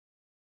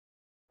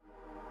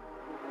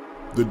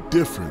The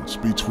difference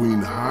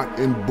between hot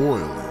and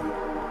boiling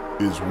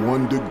is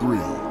 1 degree.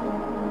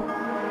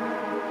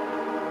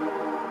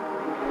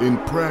 In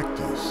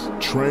practice,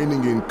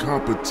 training, and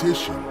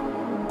competition,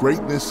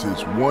 greatness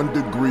is 1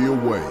 degree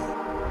away.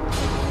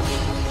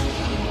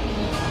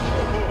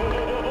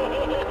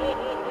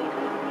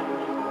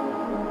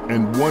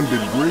 And 1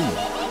 degree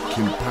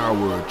can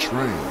power a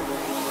train.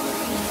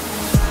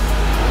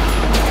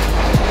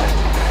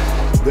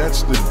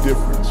 That's the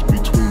difference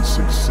between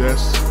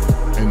success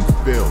and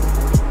failure.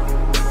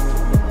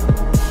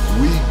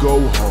 We go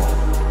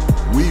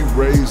hard, we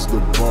raise the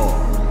bar,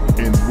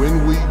 and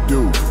when we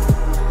do,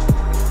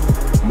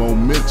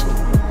 momentum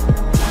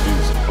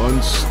is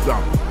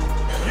unstoppable.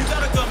 You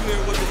gotta come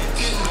here with the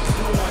intention of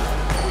scoring.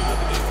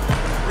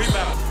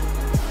 Rebound.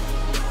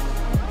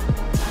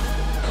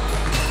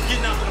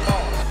 Getting out to the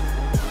ball.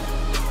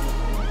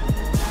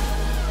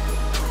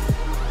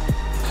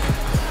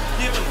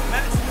 Giving the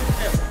maximum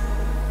effort.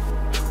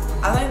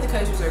 I think the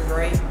coaches are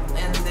great,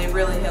 and they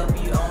really help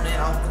you on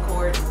and off the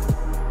court.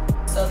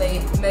 So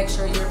they make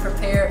sure you're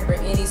prepared for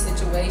any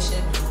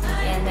situation.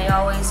 And they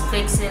always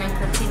fix it and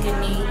critique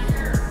me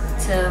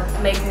to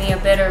make me a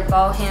better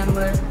ball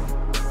handler.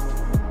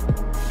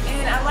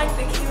 And I like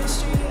the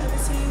chemistry of the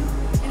team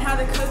and how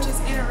the coaches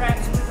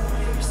interact with the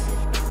players.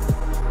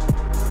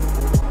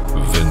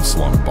 Vince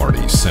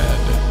Lombardi said,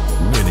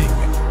 "Winning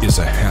is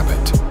a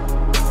habit.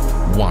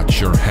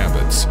 Watch your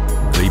habits.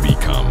 They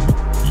become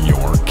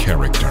your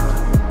character."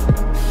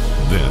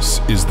 This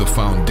is the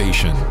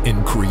foundation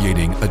in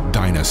creating a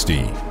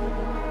dynasty.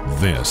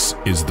 This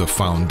is the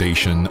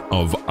foundation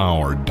of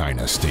our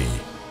dynasty.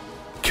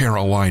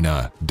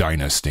 Carolina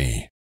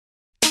Dynasty.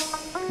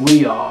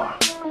 We are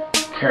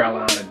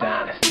Carolina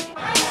Dynasty.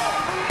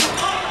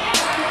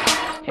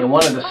 And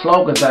one of the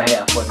slogans I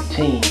have for the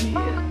team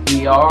is,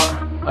 we are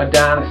a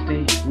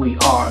dynasty, we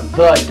are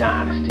the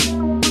dynasty,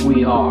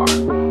 we are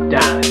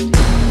Dynasty.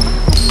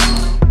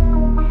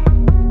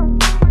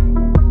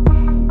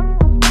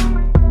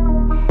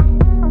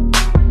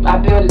 I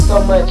built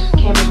so much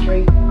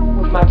chemistry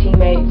with my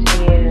teammates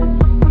and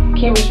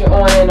chemistry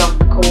on and off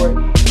the court,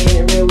 and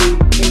it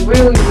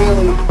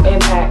really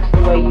impacts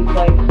the way you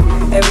play.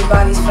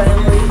 Everybody's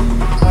family.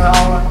 We're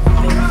all a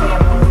big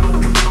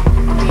family.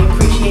 We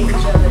appreciate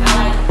each other. I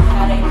like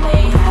how they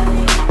play, how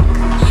they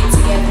get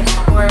together.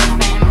 We're a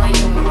family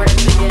and we work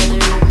together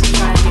to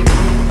try to get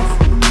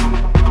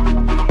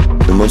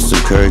things. The most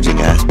encouraging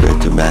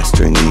aspect of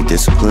mastering any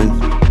discipline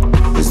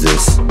is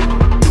this.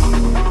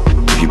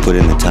 If you put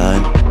in the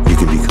time, you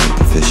can become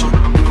proficient.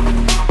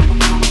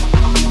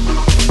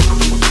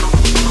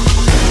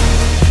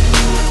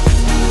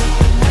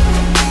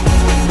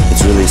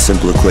 It's really a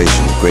simple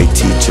equation, a great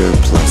teacher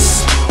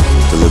plus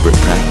deliberate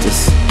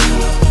practice,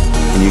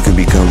 and you can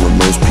become what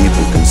most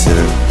people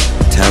consider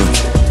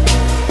talented.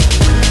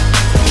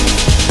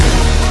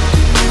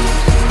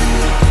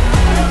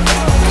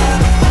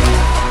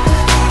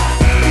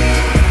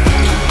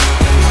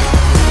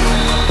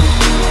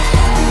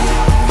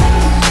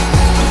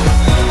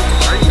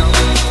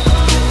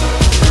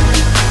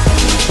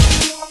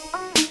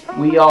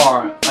 We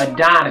are a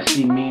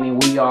dynasty, meaning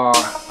we are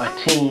a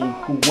team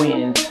who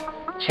wins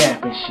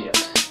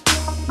championships.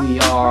 We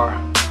are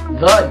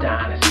the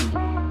dynasty,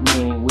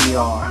 meaning we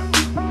are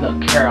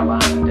the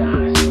Carolina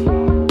Dynasty.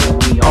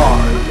 We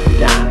are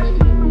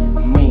Dynasty,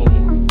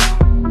 meaning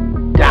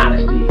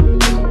Dynasty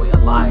is a way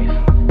of life.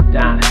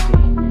 Dynasty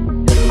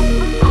is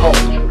a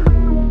culture.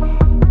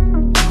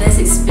 This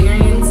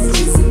experience is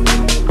just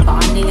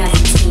bonding as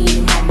a team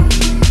and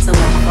having so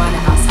much fun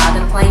outside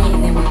of playing,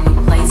 and then when we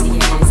play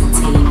together as a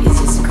team, it's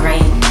just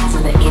great. So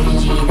the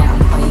energy that I'm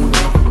playing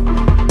with.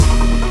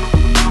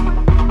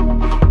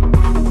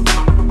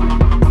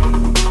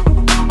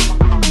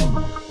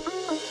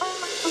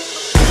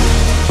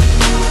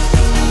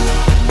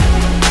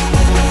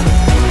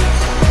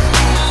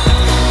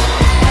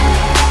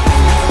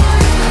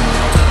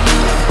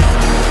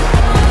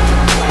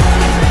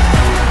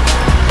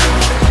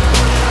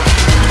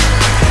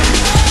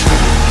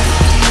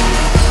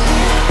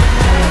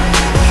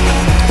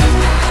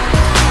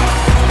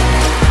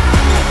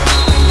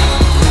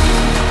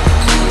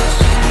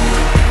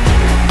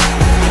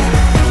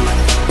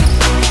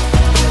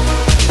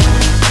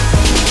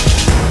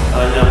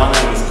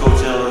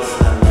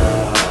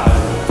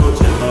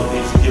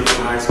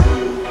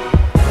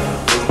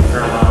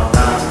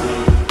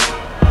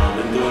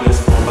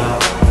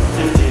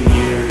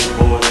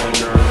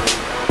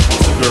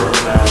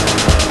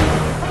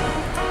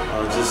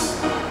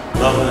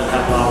 Loving and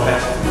having a lot of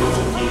passion for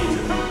coaching kids,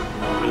 and I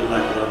really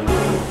like what I'm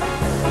doing.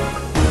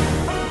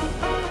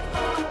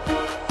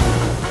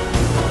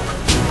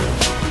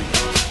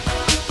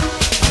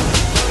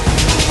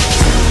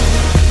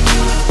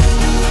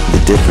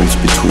 The difference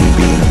between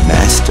being a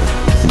master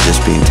and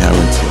just being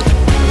talented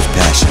is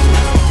passion.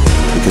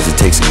 Because it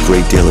takes a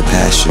great deal of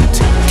passion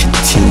to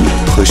continue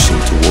pushing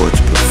towards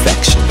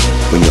perfection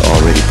when you're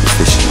already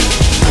proficient.